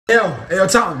Yo,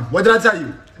 Tom, what did I tell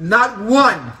you? Not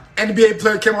one NBA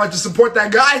player came out to support that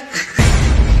guy.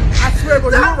 I swear, bro,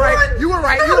 you were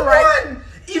right. One.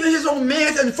 Even his own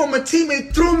man and former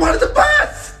teammate threw him out of the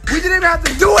bus. We didn't even have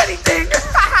to do anything.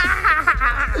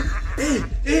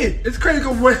 It's crazy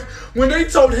when they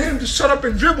told him to shut up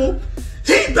and dribble,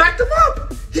 he backed him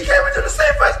up. He came into the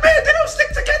same first man. They don't stick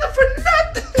together for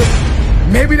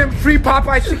nothing. Maybe them free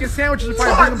Popeye chicken sandwiches will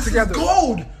probably bring them together. This is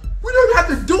gold. We don't have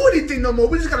to do anything no more.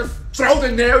 We just gotta throw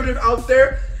the narrative out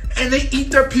there and they eat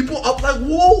their people up like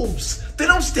wolves. They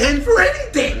don't stand for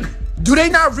anything. Do they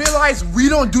not realize we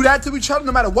don't do that to each other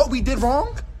no matter what we did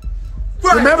wrong?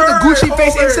 Right, remember the Gucci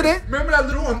face incident? Remember that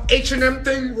little H&M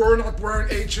thing? We're not wearing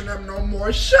H&M no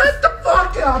more. Shut the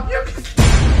fuck up.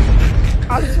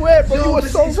 I swear, bro, you were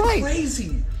so right.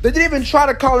 Crazy. They didn't even try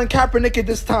to call in Kaepernick at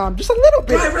this time. Just a little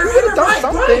bit. Right.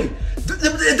 Something.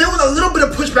 There was a little bit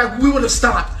of pushback. We would have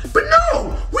stopped. But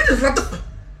no, we just let the...